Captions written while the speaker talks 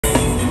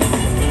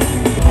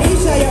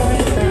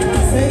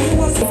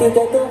Hey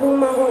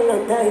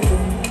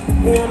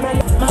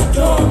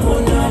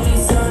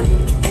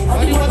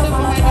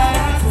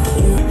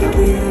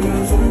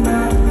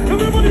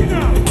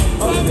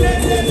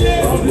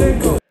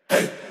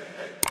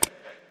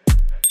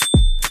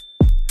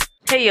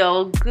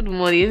y'all, good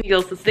morning.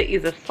 Y'all, so today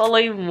is the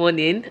following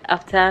morning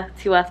after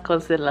Tiwa's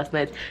concert last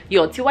night.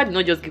 Yo, Tiwa did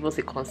not just give us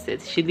a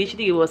concert, she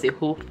literally gave us a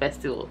whole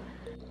festival.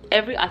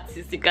 Every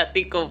artist you can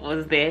think of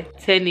was there.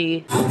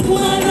 Tenny,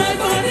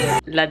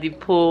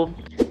 Ladipo,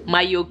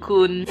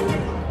 Mayokun.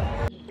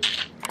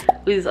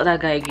 Who is this other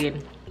guy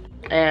again?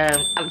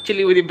 I'm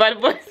chilling with the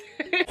bad boys.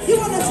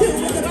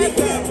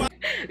 The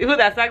people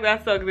that sang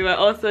that song, they were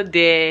also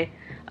there.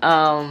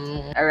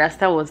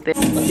 Rasta was there,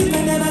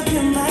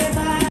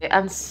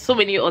 and so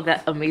many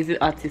other amazing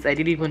artists I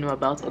didn't even know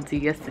about until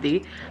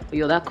yesterday. But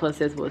yo, that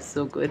concert was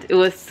so good. It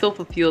was so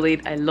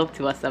fulfilling. I loved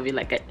Tiwa Savage.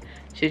 Like,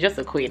 she's just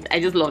a queen.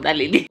 I just love that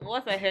lady.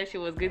 Once I heard she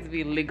was going to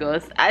be in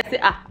Lagos, I said,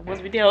 I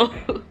must be there.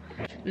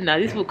 Now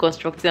this will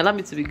construct. Allow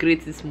me to be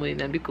great this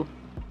morning and be cool.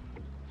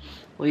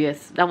 Oh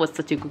yes, that was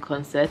such a good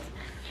concert.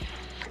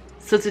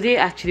 So today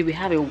actually we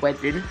have a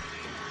wedding.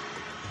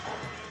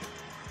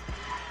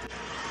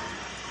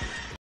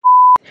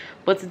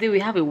 But today we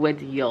have a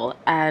wedding, y'all,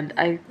 and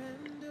I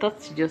thought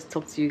to just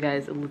talk to you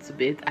guys a little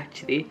bit.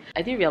 Actually,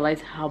 I didn't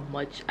realize how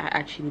much I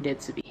actually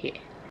needed to be here.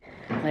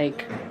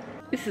 Like,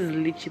 this is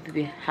literally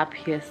the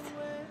happiest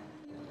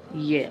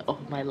year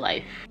of my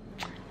life.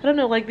 I don't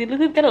know, like the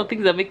little kind of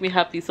things that make me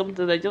happy.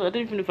 Sometimes I don't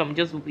even know if I'm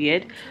just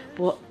weird,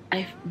 but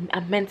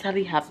I'm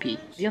mentally happy.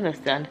 Do you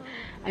understand?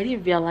 I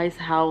didn't realize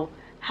how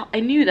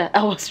I knew that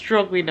I was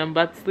struggling and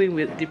battling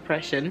with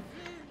depression,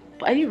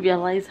 but I didn't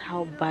realize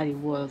how bad it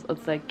was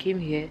until I came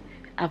here.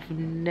 I've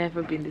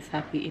never been this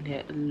happy in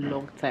a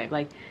long time.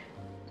 Like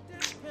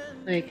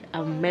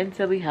I'm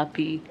mentally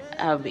happy,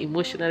 I'm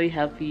emotionally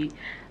happy.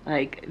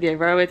 Like the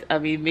environment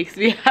makes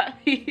me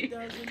happy.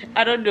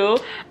 I don't know,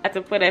 at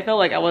a point I felt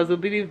like I was a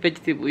living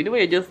vegetable. You know,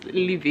 when you're just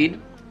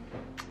living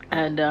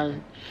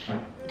and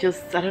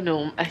just, I don't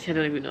know, actually I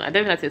don't even know, I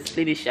don't even have to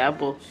explain it,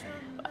 but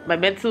my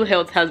mental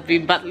health has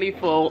been battling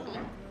for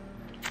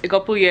a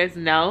couple years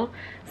now.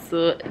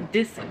 So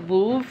this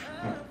move,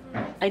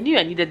 I knew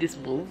I needed this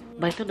move,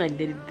 but I thought I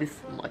needed it this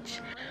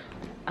much.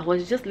 I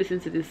was just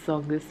listening to this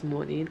song this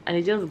morning and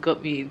it just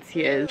got me in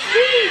tears.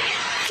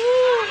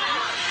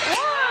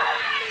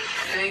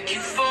 Thank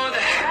you for the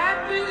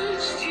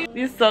happiness.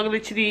 This song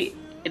literally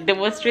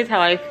demonstrates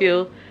how I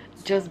feel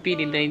just being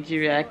in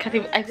Nigeria. I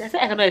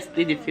cannot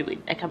explain the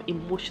feeling. Like, I'm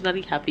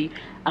emotionally happy,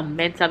 I'm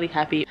mentally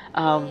happy.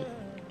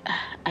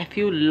 I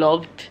feel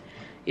loved.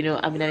 You know,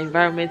 I'm in an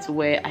environment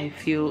where I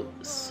feel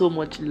so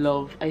much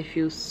love. I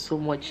feel so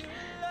much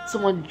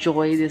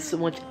joy. There's so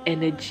much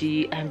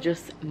energy. I'm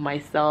just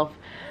myself.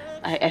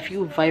 I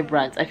feel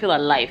vibrant. I feel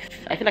alive.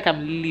 I feel like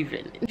I'm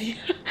living. Do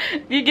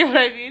you get what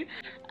I mean?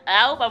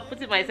 I hope I'm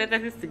putting my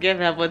sentences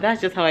together, but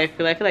that's just how I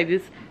feel. I feel like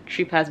this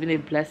trip has been a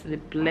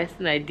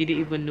blessing I didn't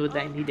even know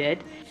that I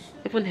needed.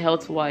 Even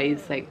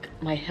health-wise, like,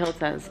 my health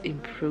has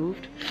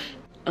improved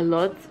a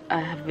lot. I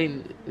have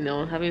been, you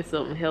know, having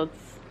some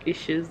health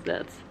issues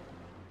that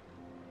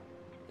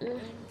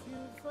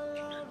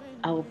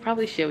I will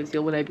probably share with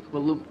you when I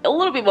become a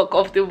little bit more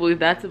comfortable with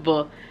that.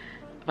 But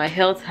my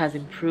health has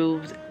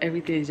improved.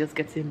 Everything is just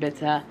getting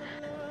better.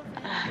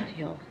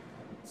 Yo,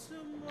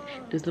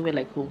 there's nowhere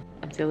like home.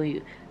 I'm telling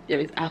you, there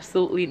is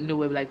absolutely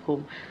nowhere like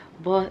home.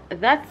 But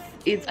that's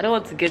it. I don't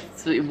want to get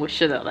too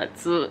emotional and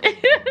too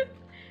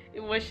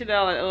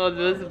emotional and all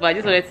those, but I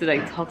just wanted to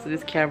like talk to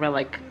this camera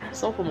like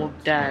some form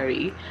of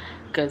diary,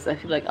 because I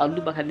feel like I'll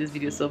look back at this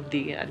video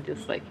someday and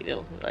just like, you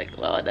know, like,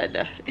 wow,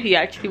 that he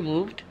actually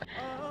moved.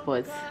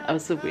 But I'm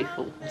so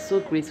grateful. I'm so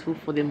grateful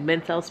for the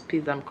mental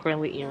space I'm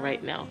currently in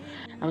right now.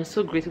 I'm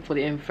so grateful for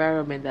the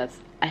environment that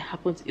I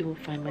happen to even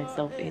find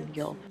myself in,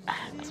 y'all.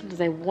 Sometimes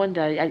I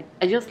wonder,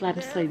 I just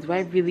like, do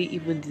I really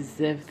even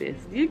deserve this?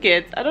 Do you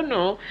get? I don't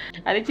know.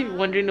 I need to be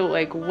wondering,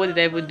 like, what did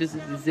I even do to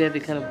deserve the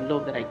kind of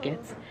love that I get?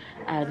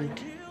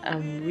 And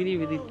I'm really,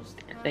 really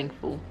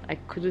thankful. I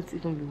couldn't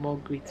even be more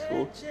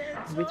grateful.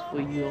 I'm grateful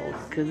for you all,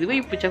 because the way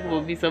you put up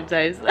with me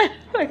sometimes,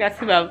 like as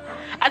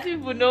if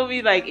people know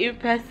me like in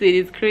person,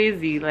 it's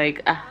crazy.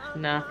 Like,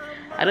 nah,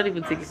 I don't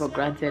even take it for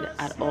granted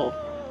at all.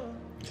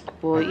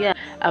 But yeah,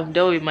 I'm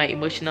done with my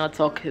emotional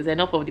talk. There's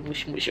enough of the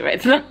mushy mushy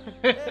right now.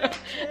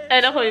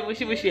 Enough of the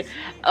mushy mushy.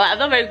 I'm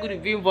not very good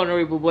at being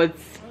vulnerable, but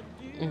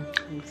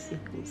we'll see.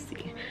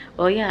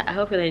 Well, yeah, I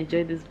hope you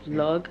enjoyed this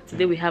vlog.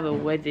 Today we have a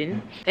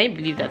wedding. Can you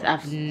believe that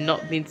I've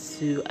not been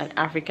to an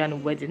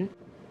African wedding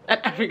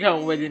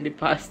in the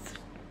past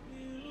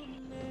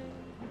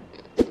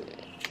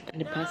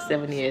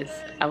 7 years?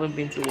 I haven't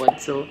been to one,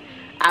 so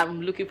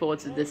I'm looking forward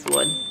to this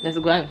one. Let's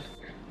go on.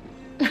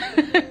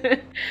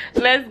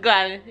 Let's go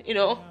and, you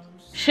know,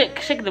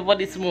 shake the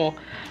body small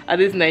at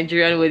this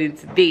Nigerian wedding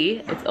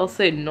today. It's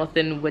also a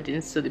northern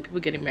wedding, so the people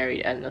getting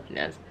married are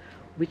northerners,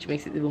 which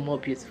makes it even more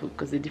beautiful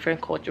because it's a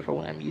different culture from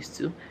what I'm used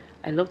to.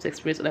 I love to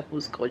experience other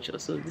people's culture,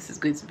 so this is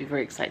going to be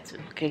very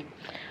exciting. Okay,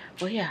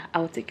 well, yeah,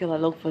 I'll take you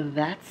along for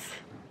that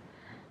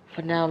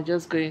for now, I'm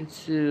just going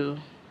to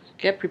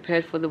get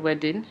prepared for the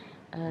wedding,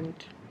 and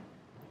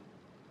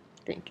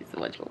thank you so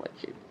much for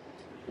watching.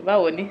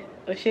 Bawoni,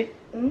 Oshe.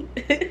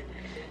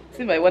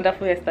 See my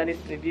wonderful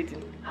hairstylist in the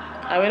building.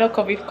 I will not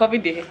cover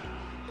the hair.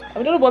 I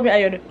don't know about me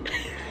iron.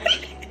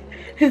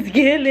 It's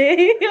gay.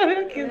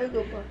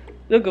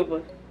 Don't go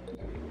for.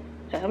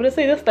 I'm gonna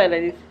say your style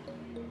like this.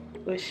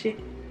 Oshe.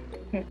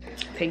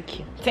 Thank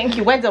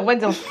you. Went on.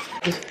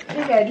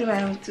 Maybe I do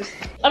my own too.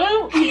 I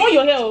mean, you bought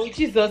your hair, oh,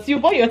 Jesus. You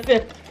bought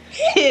yourself.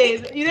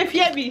 You don't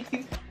fear me.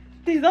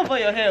 This is not for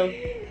your hair.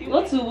 You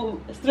want to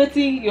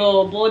straighten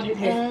your body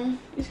hair.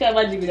 Which kind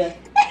of magic is that?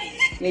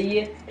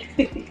 Yeah.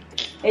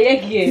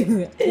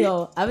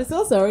 Yo, I'm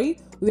so sorry.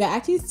 We are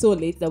actually so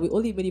late that we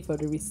only made it for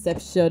the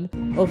reception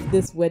of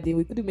this wedding.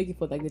 We couldn't make it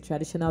for like the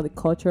traditional, the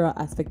cultural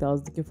aspect I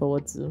was looking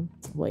forward to.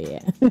 But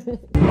yeah.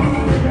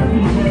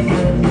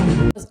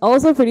 It was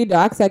also pretty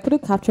dark, so I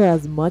couldn't capture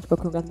as much, but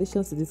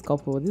congratulations to this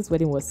couple. This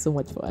wedding was so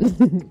much fun.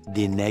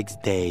 The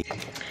next day.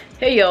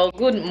 Hey y'all,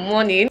 good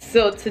morning.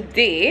 So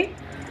today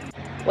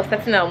we're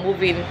starting our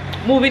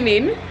moving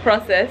in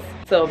process.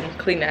 Some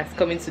cleaners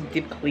coming to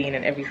deep clean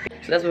and everything.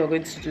 So that's what we're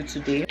going to do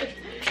today.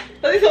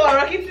 So this is what we're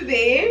rocking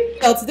today.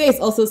 Well, today is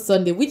also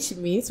Sunday, which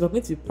means we're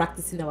going to be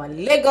practicing our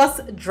Lagos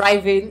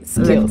driving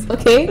skills.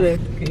 Okay?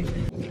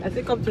 I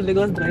think I'm to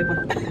Lagos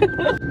driver.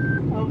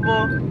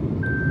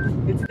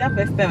 It's that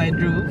first time I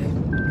drove.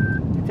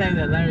 The time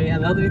that Larry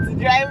allowed me to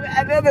drive.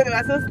 I don't know, they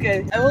were so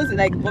scared. I was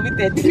like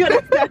vomited. You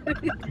understand?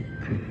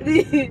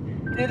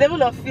 the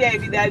level of fear I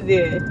did that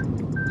day.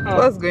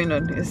 What's going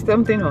on? Is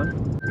something on?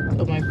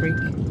 Oh, my brake.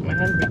 My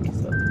handbrake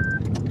is on.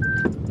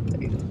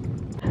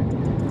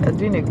 You're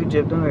doing a good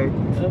job, don't worry.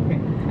 Okay.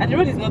 And the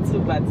road is not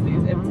too bad today,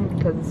 it's empty.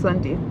 Because it's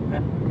Sunday.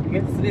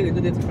 Because today is a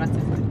good day to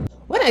practice.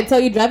 When I tell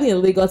you driving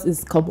in Lagos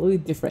is completely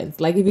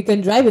different. Like if you can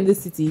drive in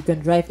this city, you can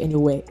drive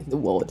anywhere in the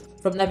world.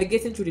 From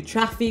navigating through the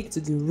traffic, to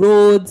the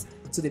roads,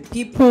 to the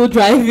people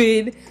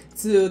driving,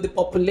 to the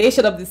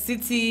population of the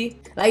city.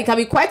 Like it can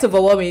be quite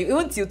overwhelming.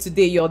 Even till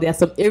today, there are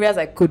some areas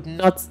I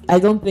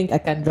don't think I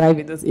can drive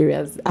in those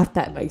areas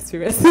after my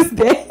experiences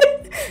there.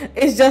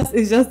 It's just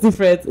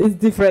different. It's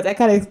different. I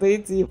can't explain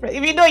it to you.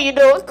 If you know, you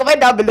know. Comment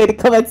down below in the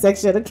comment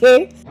section,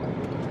 okay?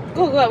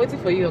 Go, I'm waiting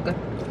for you, okay?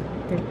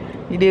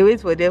 You did wait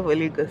for them for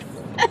Lagos.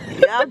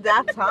 You have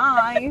that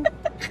time.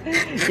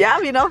 You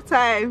have enough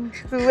time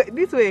to wait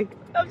this way.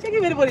 I'm checking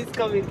if anybody's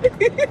coming.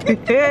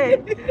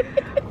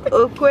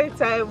 Okay,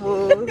 time.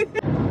 Oh.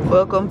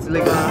 Welcome to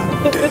Lagos.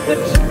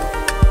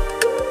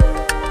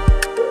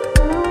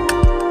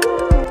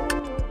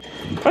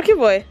 Rocky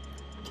boy,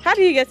 how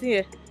did you get in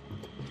here?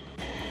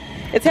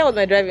 It's how was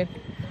my driving?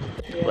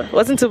 Yeah.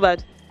 Wasn't too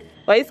bad.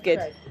 Why are you scared?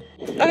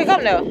 Right. Okay,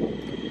 come now.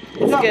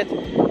 It's good.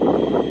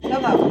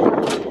 Come out.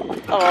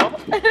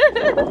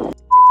 Oh.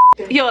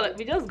 Yo, like,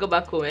 we just go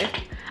back home, eh?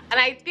 And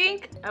I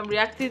think I'm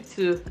reacting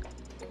to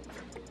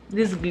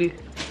this glue.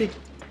 See,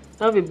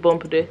 I have a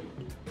bump there.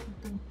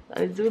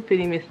 And it's even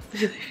paining me.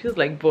 It feels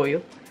like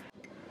boil.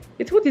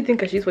 What do you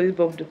think I should use for this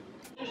bump though?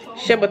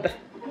 Shea butter.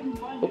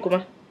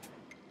 Okuma.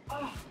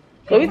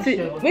 But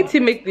wait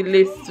till make the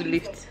lace to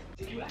lift.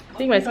 I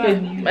think my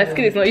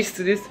skin is not used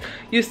to this,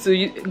 used to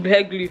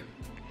hair glue.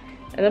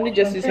 I only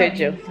just use hair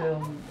gel.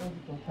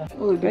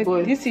 Oh, the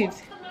boy. Do you see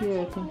it?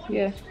 Yeah, I can see.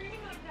 Yeah.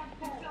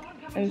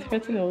 And it's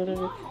hurting a little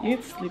bit. You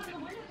need to sleep.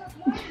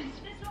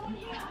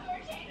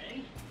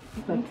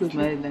 If I close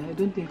my eyes, I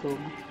don't think I'll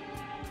be.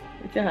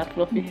 It's a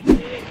fluffy.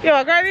 Yo,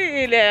 we're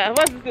currently in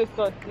what's this place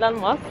called?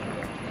 Landmark.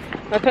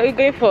 We're currently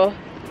going for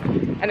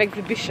an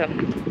exhibition.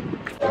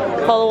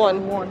 Hall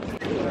 1.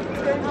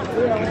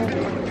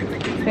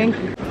 Thank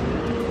you.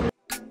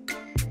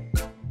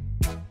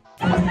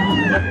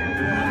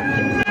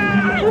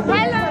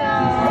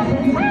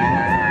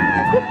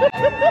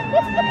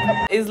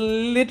 It's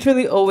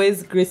literally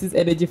always Grace's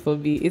energy for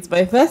me. It's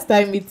my first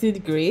time meeting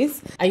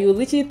Grace, and you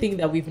literally think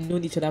that we've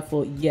known each other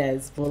for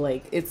years, but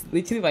like it's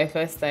literally my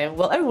first time.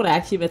 Well, everyone I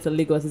actually met in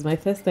Lagos is my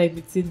first time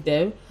meeting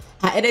them.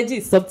 Her energy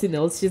is something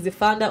else. She's the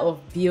founder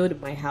of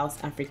Build My House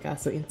Africa,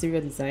 so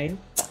interior design.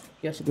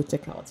 You should go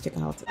check her out. Check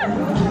her out.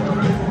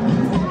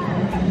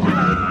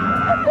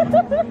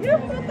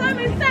 Come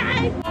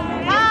inside.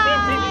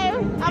 Hi,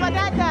 I'm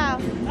Adata.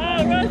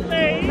 Oh,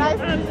 Rosemary. Nice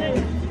to meet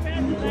you.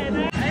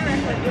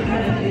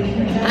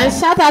 And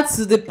shout out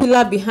to the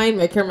pillar behind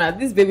my camera.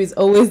 This baby is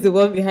always the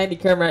one behind the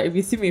camera. If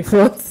you see me in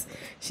front,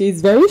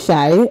 she's very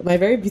shy. My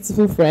very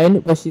beautiful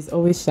friend, but she's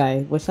always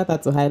shy. But shout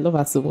out to her. I love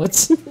her so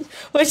much.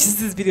 When she sees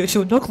this video,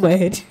 she'll knock my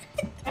head.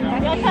 Your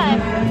time.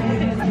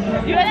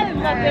 You ready to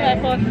not say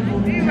my phone?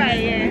 Right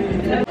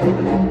here.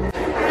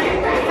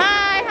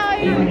 Hi, how are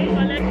you?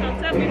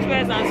 Tell which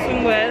wears and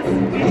swimwears.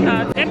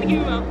 Let me give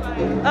you a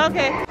file.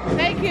 Okay,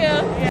 thank you.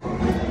 Yeah.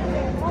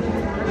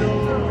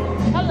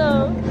 Hello.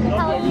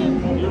 How are you?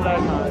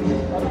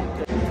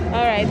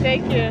 Alright,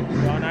 thank you.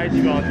 You're on IG,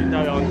 you're on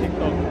Twitter, you're on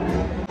TikTok.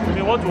 I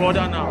mean, what to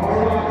order now?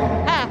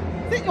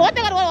 What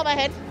thing I want on my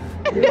head?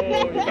 No, you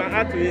can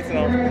add to it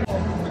now.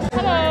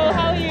 Hello,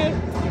 how are you?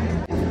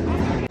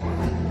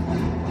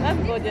 That's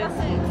gorgeous.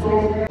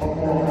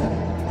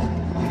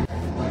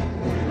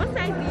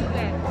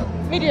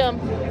 Medium.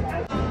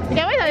 You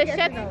can wear it as a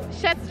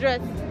shirt dress.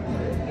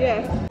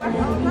 Yeah.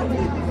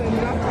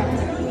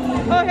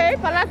 Oh, hey,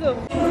 palazzo.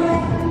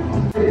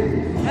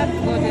 That's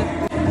gorgeous.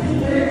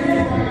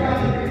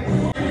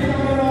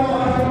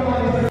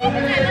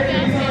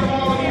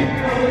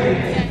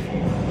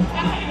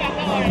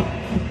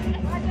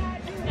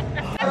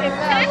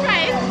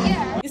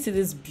 You see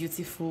this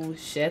beautiful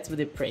shirt with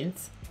the print?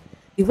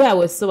 The way I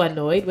was so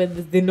annoyed when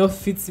this did not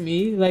fit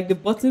me, like the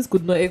buttons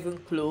could not even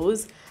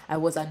close. I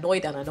was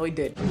annoyed and annoyed.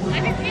 Yeah,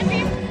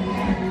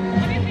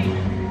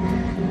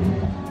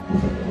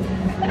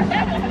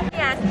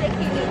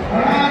 taking it.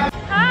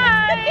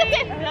 Hi!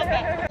 What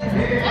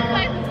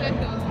size is it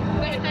though?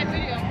 Wait, it's like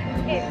medium.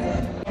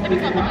 Let me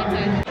come on my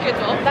size. Okay,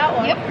 12? That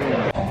one? Yep.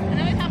 And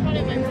I always have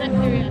problem with my size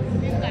area.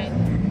 This size.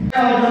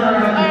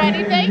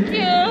 Alrighty, thank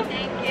you.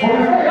 Thank you.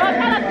 What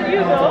color to you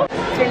though?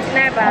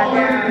 29 baht.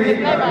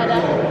 29 baht.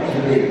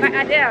 My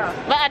Adele.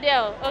 But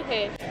Adele,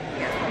 okay.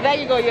 There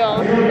you go,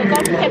 y'all. So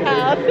come check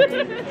out.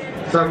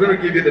 So I'm going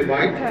to give you the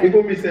mic.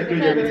 People miss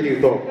doing everything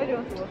you talk.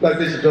 Like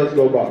this, you just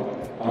go back.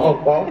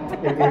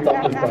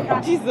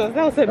 Jesus,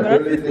 that was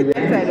embarrassing.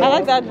 I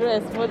like that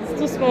dress, but it's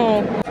too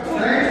small.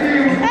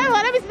 Hey,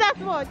 well, let me see that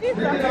small. Jesus.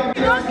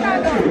 Don't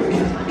stand up.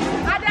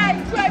 Adele,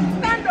 you try to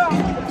stand up.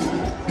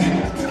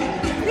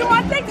 You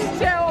want to take this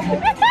chair over.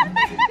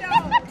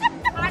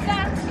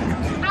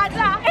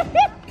 Adele.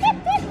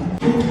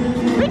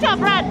 Which your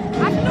brand?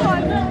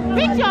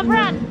 Which your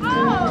brand? Oh,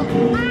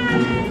 hi.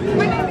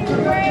 My name is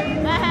Grace.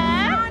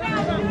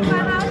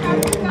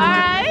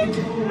 Alright.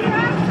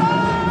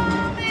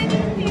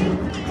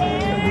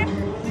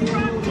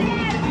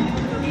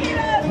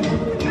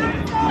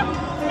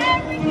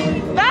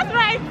 That's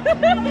right.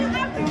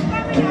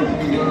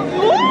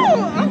 Ooh,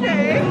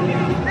 okay.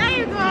 There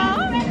you go.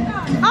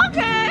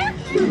 Okay.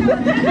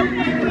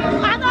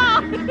 I know.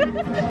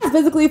 That's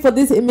basically for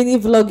this mini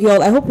vlog,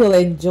 y'all. I hope y'all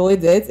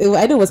enjoyed it.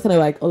 I know it was kind of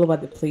like all over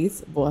the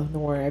place, but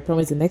don't worry, I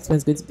promise the next one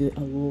is going to be a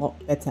lot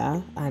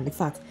better. And in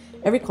fact,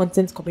 every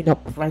content coming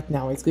up right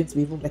now is going to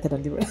be even better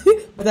than the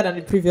better than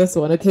the previous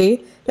one.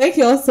 Okay, thank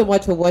you all so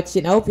much for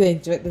watching. I hope you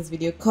enjoyed this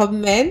video.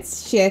 Comment,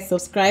 share,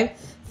 subscribe,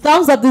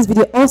 thumbs up this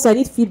video. Also, I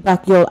need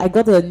feedback, y'all. I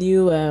got a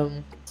new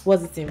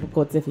what's it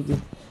called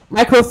again?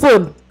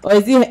 Microphone, or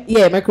is it,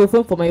 yeah,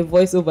 microphone for my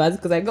voiceovers,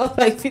 because I got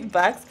like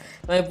feedbacks.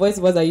 My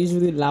voiceovers are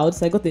usually loud,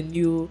 so I got a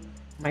new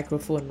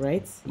microphone,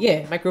 right?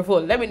 Yeah,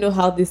 microphone. Let me know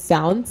how this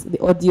sounds, the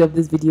audio of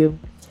this video.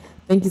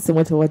 Thank you so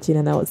much for watching,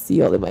 and I will see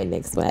you all in my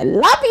next one. I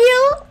love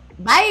you.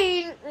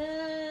 Bye.